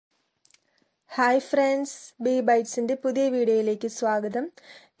Hi friends, B ബൈറ്റ്സിൻ്റെ പുതിയ വീഡിയോയിലേക്ക് സ്വാഗതം.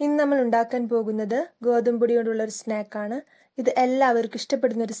 ഇന്ന് നമ്മൾ ഉണ്ടാക്കാൻ പോകുന്നത് ഗോതമ്പൊടി കൊണ്ടുള്ള ഒരു സ്നാക്കാണ്. ഇത് എല്ലാവർക്കും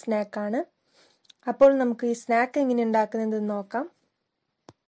ഇഷ്ടപ്പെടുന്ന ഒരു സ്നാക്കാണ്. അപ്പോൾ നമുക്ക് ഈ സ്നാക്ക് എങ്ങനെ ഉണ്ടാക്കുന്നതെന്ന് നോക്കാം.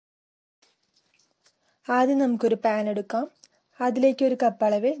 ആദ്യം നമുക്കൊരു പാൻ എടുക്കാം. അതിലേക്ക് ഒരു കപ്പ്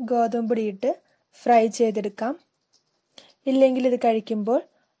അളവിൽ ഗോതമ്പൊടി ഇട്ട് ഫ്രൈ ചെയ്തെടുക്കാം. ഇല്ലെങ്കിൽ ഇത് കഴിക്കുമ്പോൾ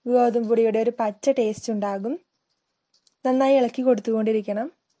ഗോതമ്പൊടിയുടെ ഒരു പച്ച ടേസ്റ്റ് ഉണ്ടാകും. നന്നായി ഇളക്കി കൊടുത്തുകൊണ്ടിരിക്കണം.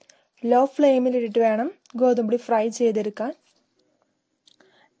 ലോ ഫ്ലെയിമിൽ ഇട്ടിട്ട് വേണം ഗോതമ്പൊടി ഫ്രൈ ചെയ്തെടുക്കാൻ.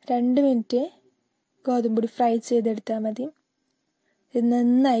 2 മിനിറ്റ് ഗോതമ്പൊടി ഫ്രൈ ചെയ്തെടുത്താൽ മതി. ഇത്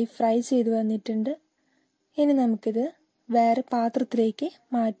നന്നായി ഫ്രൈ ചെയ്ത് വന്നിട്ടുണ്ട്. ഇനി നമുക്കിത് വേറെ പാത്രത്തിലേക്ക്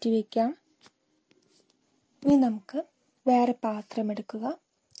മാറ്റി വയ്ക്കാം. ഇനി നമുക്ക് വേറെ പാത്രം എടുക്കുക.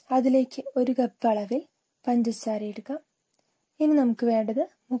 അതിലേക്ക് 1 കപ്പ് അളവിൽ പഞ്ചസാര ഇടുക. ഇനി നമുക്ക് വേണ്ടത്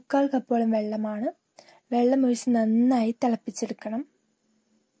 3/4 കപ്പോളം വെള്ളമാണ്. വെള്ളം ഒഴിച്ച് നന്നായി തിളപ്പിച്ചെടുക്കണം.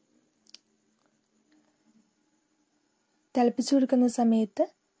 തിളപ്പിച്ചു കൊടുക്കുന്ന സമയത്ത്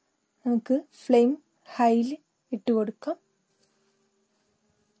നമുക്ക് ഫ്ലെയിം ഹൈയിൽ ഇട്ട് കൊടുക്കാം.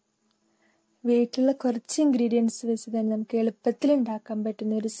 വീട്ടിലുള്ള കുറച്ച് ഇൻഗ്രീഡിയൻസ് വെച്ച് തന്നെ നമുക്ക് എളുപ്പത്തിൽ ഉണ്ടാക്കാൻ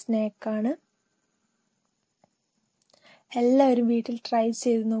പറ്റുന്ന ഒരു സ്നാക്കാണ്. എല്ലാവരും വീട്ടിൽ ട്രൈ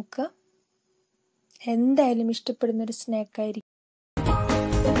ചെയ്ത് നോക്കുക. എന്തായാലും ഇഷ്ടപ്പെടുന്ന ഒരു സ്നാക്കായിരിക്കും.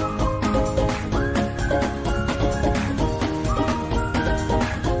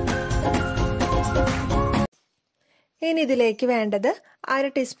 ഇനി ഇതിലേക്ക് വേണ്ടത് 1/2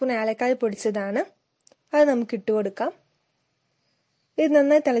 ടീസ്പൂൺ ഏലക്കായ പൊടിച്ചതാണ്. അത് നമുക്ക് ഇട്ട് കൊടുക്കാം. ഇത്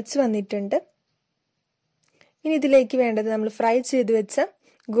നന്നായി തിളച്ച് വന്നിട്ടുണ്ട്. ഇനി ഇതിലേക്ക് വേണ്ടത് നമ്മൾ ഫ്രൈ ചെയ്ത് വെച്ച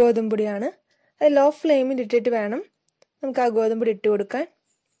ഗോതമ്പൊടിയാണ്. അത് ലോ ഫ്ലെയിമിൽ ഇട്ടിട്ട് വേണം നമുക്ക് ആ ഗോതമ്പൊടി ഇട്ട് കൊടുക്കാൻ.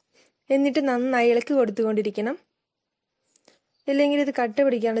 എന്നിട്ട് നന്നായി ഇളക്കി കൊടുത്തുകൊണ്ടിരിക്കണം. ഇല്ലെങ്കിൽ ഇത് കട്ട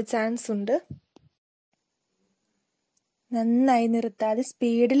പിടിക്കാനുള്ള ചാൻസ് ഉണ്ട്. നന്നായി നിർത്താതെ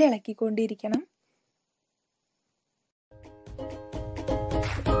സ്പീഡിൽ ഇളക്കിക്കൊണ്ടിരിക്കണം.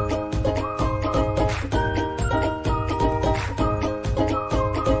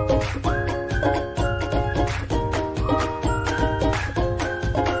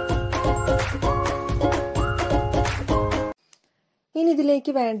 ഇനി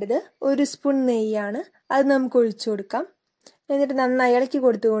ഇതിലേക്ക് വേണ്ടത് 1 സ്പൂൺ നെയ്യാണ്. അത് നമുക്ക് ഒഴിച്ചു കൊടുക്കാം. എന്നിട്ട് നന്നായി ഇളക്കി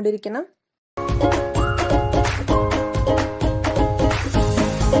കൊടുത്തുകൊണ്ടിരിക്കണം.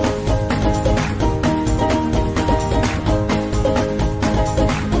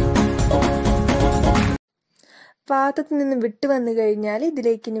 പാത്രത്തിൽ നിന്ന് വിട്ട് വന്നു കഴിഞ്ഞാൽ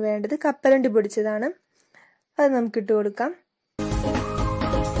ഇതിലേക്ക് ഇനി വേണ്ടത് കപ്പലണ്ടി പൊടിച്ചതാണ്. അത് നമുക്ക് ഇട്ട് കൊടുക്കാം.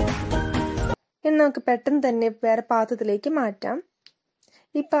 ഇനി നമുക്ക് പെട്ടെന്ന് തന്നെ വേറെ പാത്രത്തിലേക്ക് മാറ്റാം.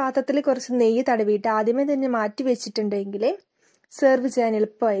 ഈ പാത്രത്തിൽ കുറച്ച് നെയ്യ് തടവിയിട്ട് ആദ്യമേ തന്നെ മാറ്റി വെച്ചിട്ടുണ്ടെങ്കിൽ സെർവ് ചെയ്യാൻ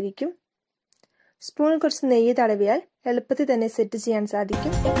എളുപ്പമായിരിക്കും. സ്പൂണിൽ കുറച്ച് നെയ്യ് തടവിയാൽ എളുപ്പത്തിൽ തന്നെ സെറ്റ് ചെയ്യാൻ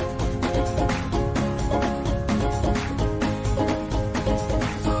സാധിക്കും.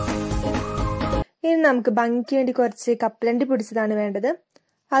 ഇനി നമുക്ക് ഭംഗിക്ക് വേണ്ടി കുറച്ച് കപ്പലണ്ടി പൊടിച്ചതാണ് വേണ്ടത്.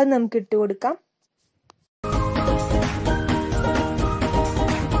 അത് നമുക്ക് ഇട്ട് കൊടുക്കാം.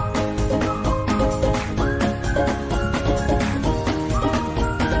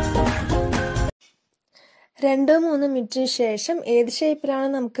 രണ്ടോ 3 മിനിറ്റിന് ശേഷം ഏത് ഷേപ്പിലാണ്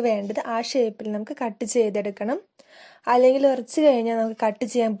നമുക്ക് വേണ്ടത് ആ ഷേപ്പിൽ നമുക്ക് കട്ട് ചെയ്തെടുക്കണം. അല്ലെങ്കിൽ ഉറച്ചു കഴിഞ്ഞാൽ നമുക്ക് കട്ട്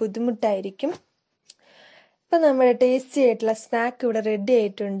ചെയ്യാൻ ബുദ്ധിമുട്ടായിരിക്കും. ഇപ്പം നമ്മുടെ ടേസ്റ്റി ആയിട്ടുള്ള സ്നാക്ക് ഇവിടെ റെഡി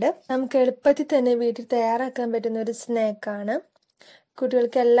ആയിട്ടുണ്ട്. നമുക്ക് എളുപ്പത്തിൽ തന്നെ വീട്ടിൽ തയ്യാറാക്കാൻ പറ്റുന്ന ഒരു സ്നാക്കാണ്.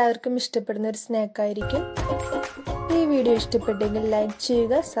 കുട്ടികൾക്ക് എല്ലാവർക്കും ഇഷ്ടപ്പെടുന്ന ഒരു സ്നാക്കായിരിക്കും. ഈ വീഡിയോ ഇഷ്ടപ്പെട്ടെങ്കിൽ ലൈക്ക്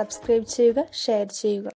ചെയ്യുക, സബ്സ്ക്രൈബ് ചെയ്യുക, ഷെയർ ചെയ്യുക.